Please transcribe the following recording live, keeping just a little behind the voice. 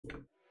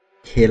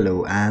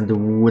Hello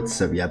and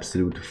what's up, you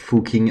absolute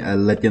fucking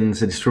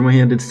legends. It's TreuMeR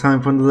here, and it's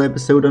time for another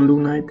episode on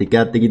Lunite, the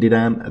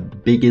goddamn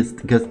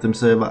biggest custom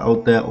server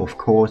out there. Of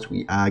course,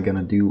 we are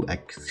gonna do a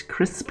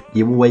crisp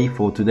giveaway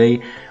for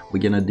today.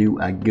 We're gonna do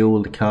a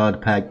gold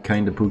card pack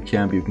kind of pook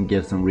champ. You can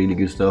get some really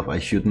good stuff. I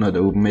should not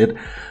open it.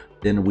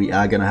 Then we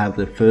are gonna have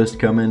the first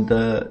comment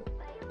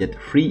get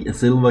free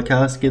silver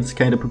caskets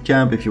kind of pook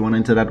champ. If you want to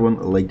enter that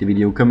one, like the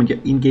video, comment your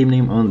in-game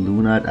name on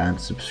Lunite and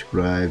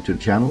subscribe to the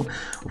channel.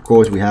 Of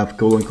course, we have :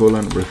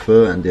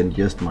 refer and then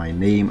just my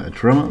name,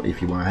 TreuMeR,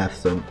 if you want to have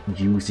some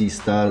juicy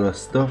starter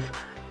stuff.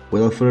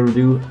 Without further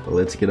ado,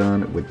 let's get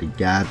on with the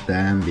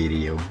goddamn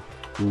video.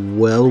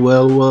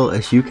 Well,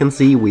 as you can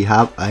see, we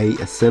have a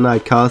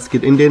Lunite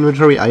casket in the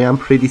inventory. I am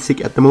pretty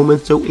sick at the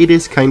moment, so it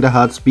is kinda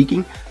hard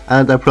speaking,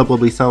 and I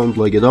probably sound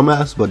like a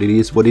dumbass, but it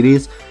is what it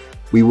is.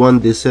 We won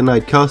this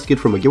Lunite casket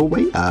from a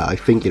giveaway. I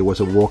think it was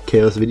a Walk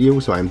Chaos video,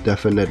 so I'm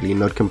definitely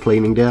not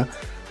complaining there.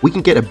 We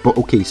can get a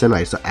okay,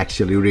 Lunite's are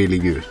actually really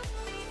good.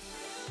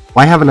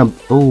 Why haven't I?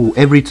 Oh,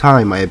 every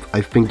time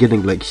I've been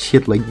getting like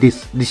shit like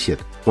this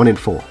shit. 1 in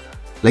 4.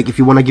 Like if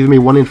you wanna give me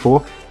 1 in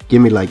 4,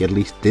 give me like at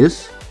least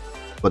this.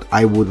 But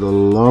I would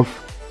love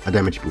a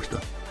damage booster.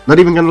 Not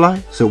even gonna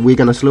lie. So we're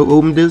gonna slow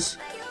open this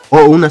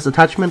or own as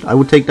attachment. I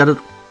would take that.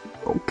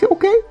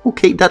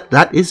 Okay.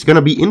 That is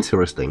gonna be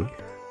interesting.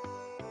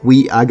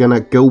 We are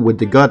gonna go with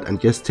the gut and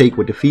just take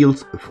with the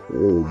fields.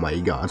 Oh my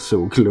god,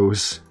 so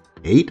close.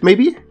 8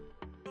 maybe?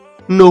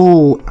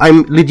 No,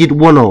 I'm legit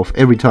 1 off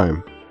every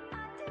time.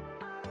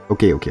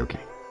 Okay.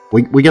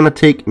 We're gonna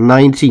take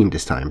 19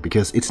 this time,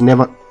 because it's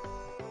never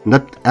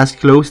not as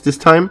close this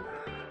time.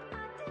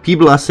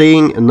 People are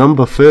saying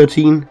number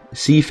 13,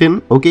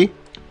 Seafin. Okay,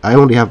 I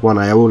only have 1,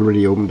 I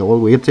already opened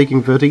all. We're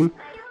taking 13.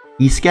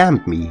 He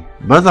scammed me,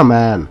 brother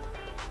man.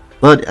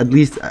 But at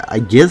least I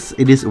guess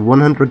it is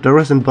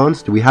 $100 in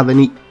bonds. Do we have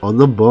any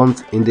other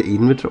bonds in the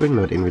inventory?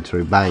 Not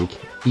inventory, bank.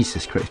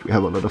 Jesus Christ, we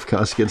have a lot of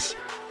caskets.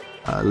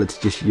 Let's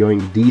just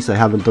join these. I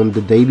haven't done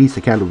the dailies.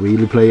 I can't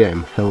really play.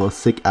 I'm hella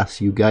sick,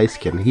 as you guys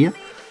can hear.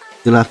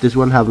 Still have this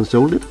one, haven't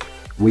sold it.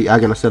 We are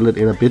gonna sell it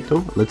in a bit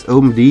though. Let's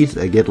open these.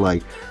 I get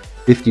like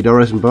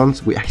 $50 in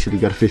bonds. We actually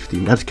got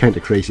 15. That's kind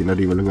of crazy, not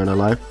even gonna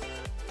lie.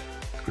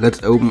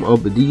 Let's open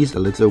up these.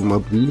 Let's open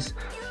up these.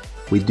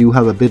 We do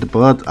have a bit,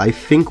 but I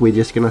think we're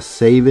just gonna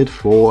save it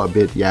for a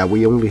bit. Yeah,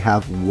 we only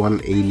have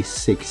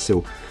 186,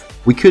 so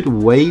we could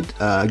wait,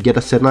 get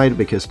a Lunite,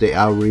 because they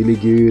are really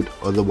good.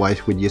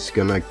 Otherwise, we're just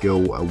gonna go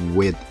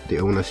with the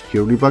owner's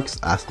jewelry box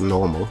as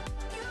normal.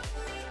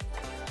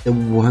 The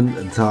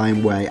one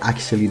time where I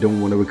actually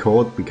don't want to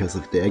record because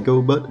of the echo,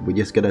 but we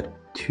just got a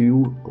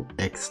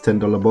 2x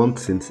 $10 bond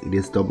since it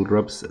is double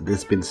drops.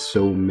 There's been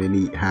so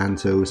many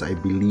hands-os. I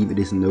believe it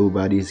is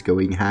nobody's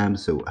going ham,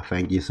 so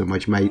thank you so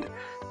much, mate.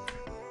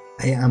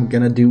 I am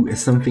gonna do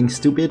something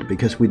stupid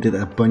because we did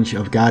a bunch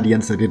of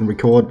guardians I didn't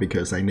record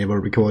because I never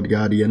record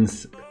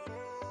guardians.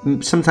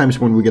 Sometimes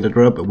when we get a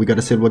drop, we got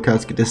a silver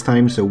casket this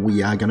time, so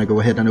we are gonna go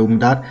ahead and open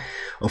that.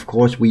 Of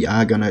course, we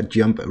are gonna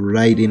jump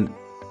right in.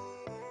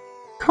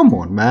 Come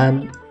on,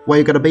 man, why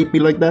you gotta bait me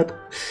like that?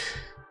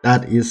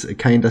 That is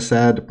kinda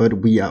sad, but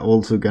we are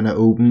also gonna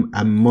open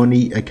a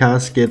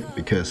casket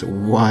because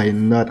why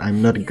not?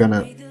 I'm not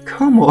gonna.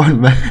 Come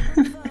on, man.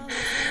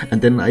 And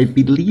then I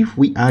believe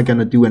we are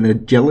gonna do an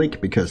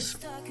angelic, because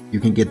you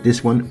can get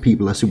this one.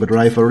 People are super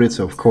dry for it,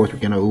 so of course we're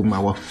gonna open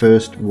our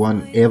first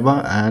one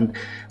ever, and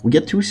we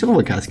get 2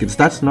 silver caskets.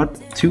 That's not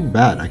too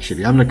bad,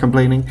 actually. I'm not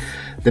complaining.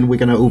 Then we're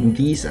gonna open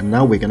these, and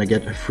now we're gonna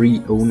get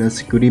 3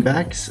 owner's goodie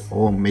bags,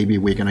 or maybe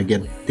we're gonna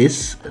get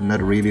this.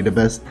 Not really the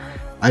best.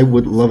 I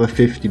would love a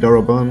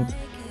 $50 bond.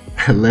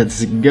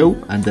 Let's go.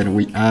 And then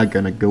we are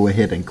gonna go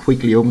ahead and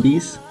quickly open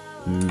these.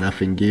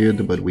 Nothing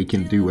good, but we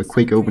can do a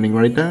quick opening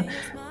right there.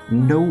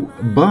 No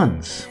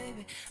buns.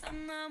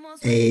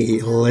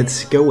 Hey,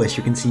 let's go. As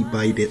you can see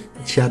by the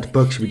chat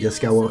box, we just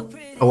got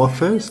our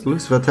first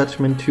exclusive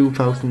attachment.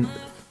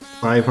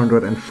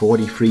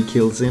 2,543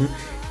 kills in.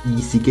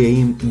 Easy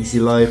game, easy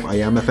life. I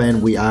am a fan.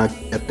 We are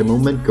at the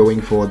moment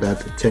going for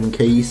that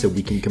 10k, so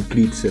we can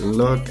complete the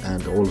luck,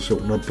 and also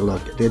not the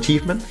luck, the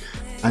achievement,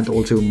 and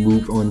also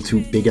move on to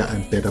bigger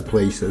and better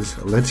places.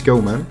 Let's go,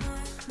 man.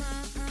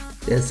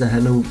 There's a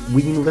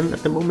Halloween event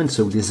at the moment,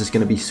 so this is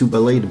gonna be super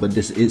late, but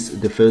this is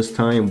the first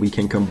time we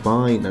can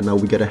combine, and now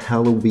we got a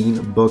Halloween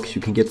box.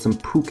 You can get some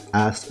pook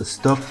ass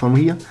stuff from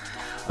here.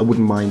 I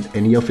wouldn't mind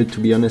any of it,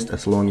 to be honest,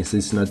 as long as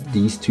it's not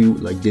these two.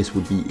 Like, this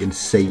would be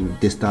insane.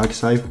 This dark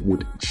scythe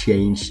would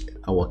change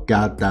our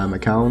goddamn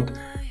account.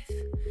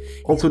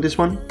 Also this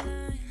one,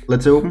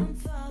 let's open.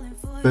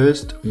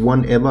 First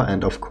one ever,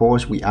 and of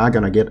course we are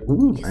gonna get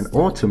an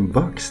autumn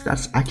box.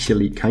 That's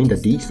actually kinda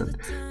decent.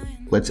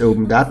 Let's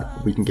open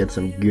that. We can get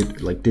some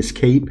good, like this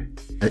cape.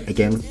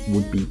 Again,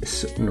 would be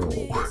no.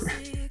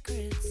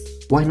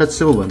 Why not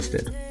silver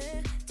instead?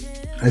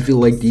 I feel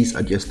like these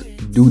are just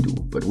doo-doo,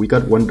 but we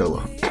got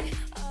 $1.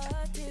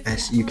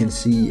 As you can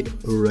see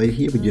right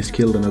here, we just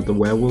killed another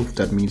werewolf.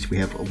 That means we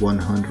have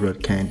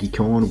 100 candy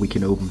corn. We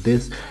can open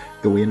this.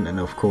 go in and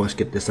of course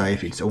get the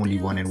scythe. It's only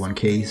 1 in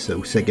 1k,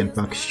 so second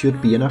box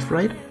should be enough,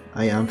 right?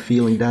 I am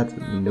feeling that.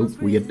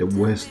 Nope, we get the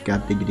worst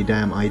goddamn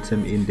damn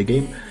item in the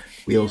game.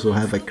 We also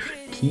have a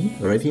key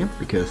right here,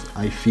 because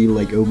I feel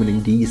like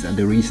opening these, and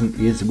the reason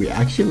is we're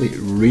actually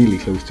really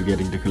close to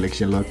getting the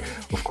collection lock.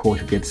 Of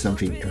course we get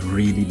something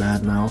really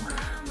bad now,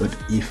 but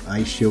if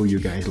I show you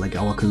guys like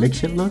our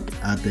collection lock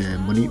at the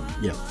money,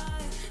 yeah,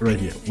 right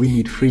here, we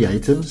need 3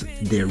 items,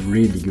 they're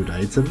really good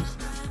items,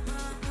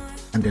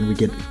 and then we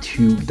get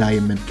 2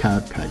 diamond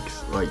card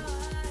packs. Like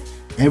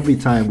every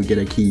time we get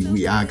a key,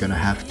 we are gonna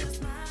have to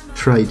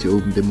try to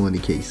open the money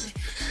case.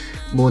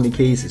 Money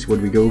case is what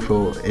we go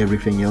for,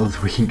 everything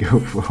else we can go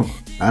for.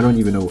 I don't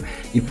even know.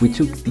 If we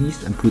took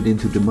these and put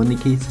into the money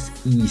cases,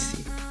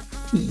 easy.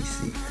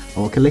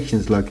 Our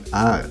collections lock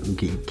are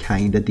looking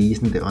kinda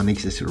decent. The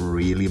Onyx is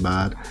really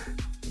bad.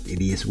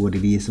 It is what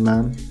it is,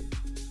 man.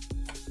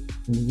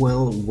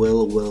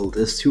 Well,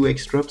 there's 2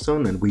 extras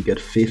on and we got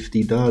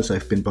 $50.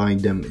 I've been buying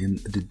them in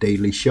the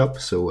daily shop,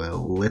 so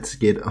let's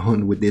get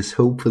on with this.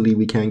 Hopefully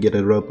we can get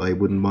a drop. I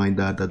wouldn't mind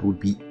that. That would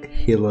be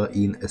hella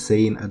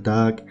insane. A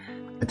dark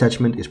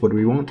attachment is what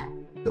we want,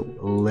 so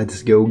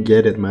let's go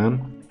get it, man.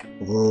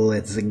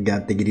 Let's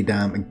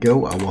goddamn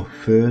go. Our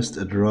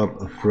first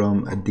drop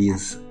from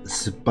this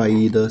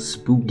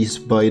spooky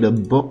spider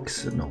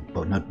box. No,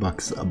 not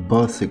box, a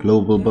bus, a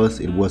global bus.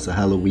 It was a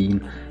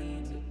Halloween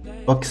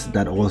box.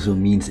 That also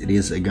means it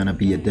is gonna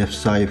be a death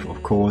scythe,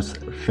 of course.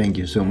 Thank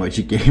you so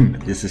much, game.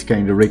 This is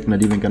kind of rigged,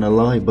 not even gonna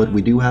lie, but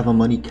we do have a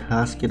money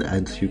casket,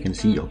 as you can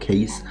see, or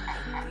case.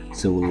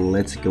 So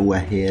let's go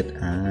ahead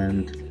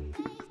and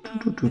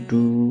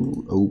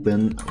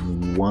open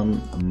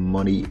 1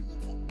 money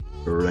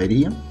right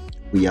here.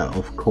 We are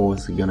of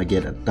course gonna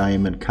get a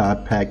diamond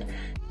card pack.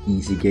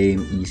 Easy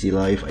game, easy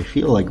life. I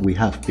feel like we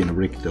have been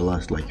rigged the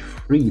last like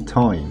 3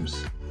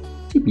 times.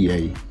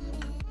 TBA.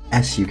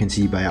 As you can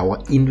see by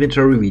our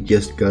inventory, we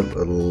just got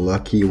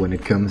lucky when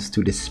it comes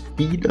to the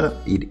speeder.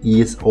 It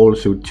is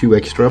also 2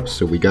 extras,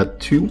 so we got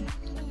 2.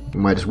 We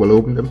might as well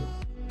open them.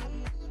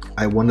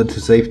 I wanted to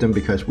save them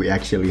because we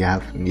actually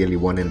have nearly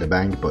 1 in the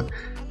bank, but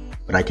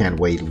I can't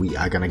wait. We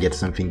are gonna get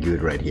something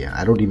good right here.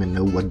 I don't even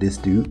know what this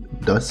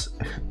does,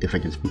 if I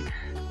can speak.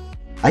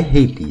 I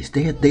hate these.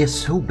 They are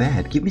so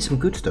bad. Give me some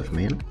good stuff,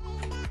 man.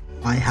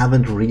 I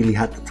haven't really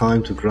had the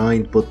time to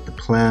grind, but the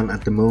plan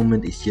at the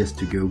moment is just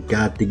to go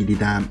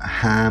goddamn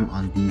ham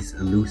on these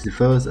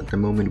Lucifers. At the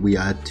moment we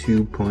are at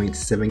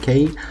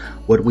 2.7k.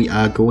 What we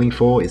are going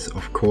for is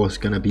of course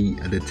gonna be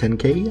the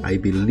 10k. I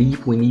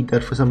believe we need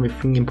that for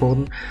something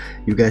important.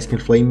 You guys can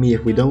flame me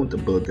if we don't,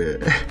 but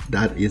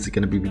that is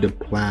gonna be the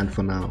plan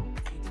for now.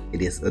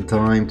 It is a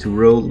time to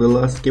roll the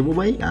last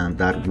giveaway, and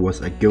that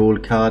was a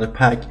gold card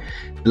pack.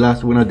 The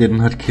last winner did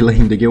not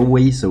claim the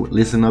giveaway, so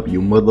listen up,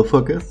 you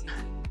motherfuckers.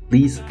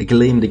 Please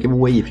claim the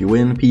giveaway if you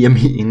win. PM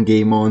me in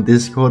game on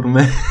Discord,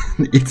 man.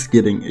 It's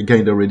getting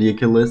kind of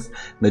ridiculous,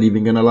 not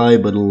even gonna lie,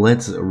 but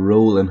let's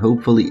roll, and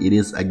hopefully it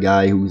is a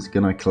guy who's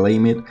gonna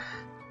claim it.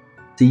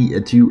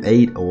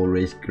 C28,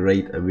 always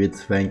great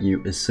bits, thank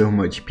you so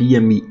much.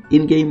 PM me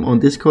in game on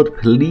Discord,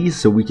 please,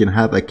 so we can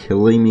have a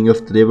claiming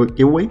of the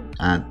giveaway.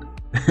 And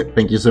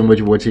thank you so much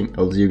for watching.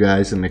 I'll see you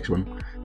guys in the next one.